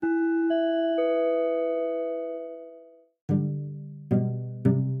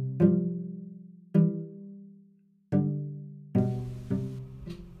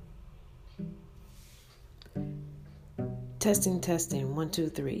Testing, 1, 2,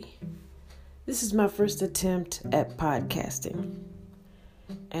 3. This is my first attempt at podcasting.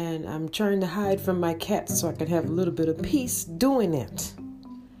 And I'm trying to hide from my cats so I can have a little bit of peace doing it.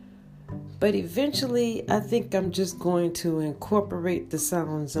 But eventually, I think I'm just going to incorporate the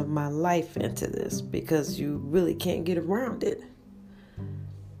sounds of my life into this because you really can't get around it.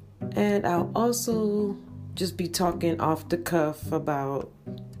 And I'll also just be talking off the cuff about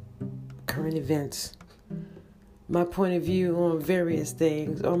current events, my point of view on various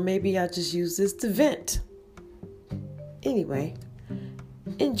things, or maybe I'll just use this to vent. Anyway,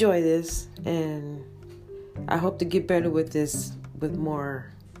 enjoy this, and I hope to get better with this with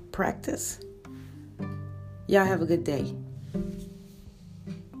more practice. Y'all have a good day.